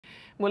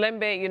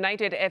Mulembe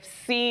United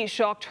FC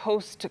shocked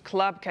host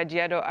club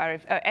Kajiado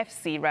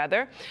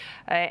FC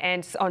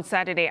and on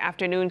Saturday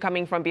afternoon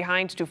coming from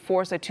behind to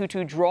force a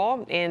 2-2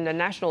 draw in the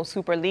National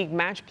Super League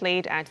match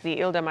played at the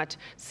Ildamat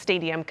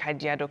Stadium,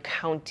 Kajiado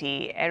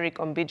County. Eric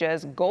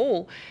Ombija's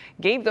goal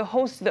gave the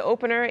host the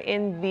opener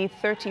in the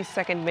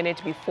 32nd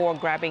minute before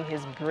grabbing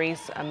his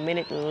brace a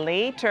minute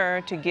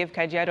later to give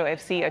Kajiado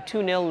FC a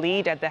 2-0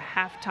 lead at the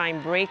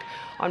halftime break.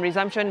 On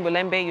resumption,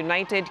 Mulembe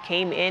United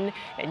came in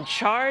and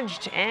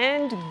charged,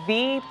 and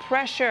the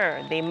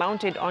pressure they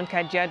mounted on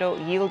Kajiado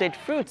yielded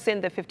fruits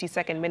in the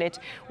 52nd minute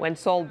when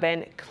Saul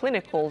Ben's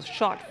clinical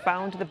shot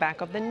found the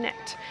back of the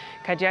net.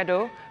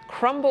 Kajiado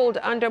crumbled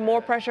under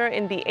more pressure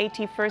in the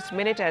 81st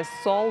minute as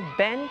Saul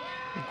Ben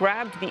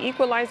grabbed the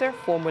equalizer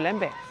for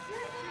Mulembe.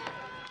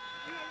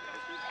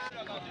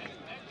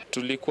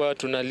 Tulikuwa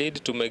tuna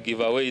lead, give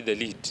away the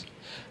lead.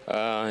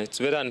 It's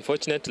very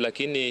unfortunate,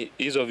 lakini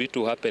hizo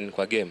vitu happen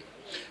kwa game.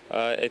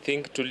 I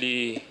think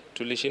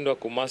tulishindwa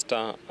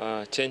kumaster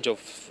change of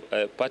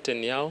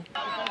pattern yao.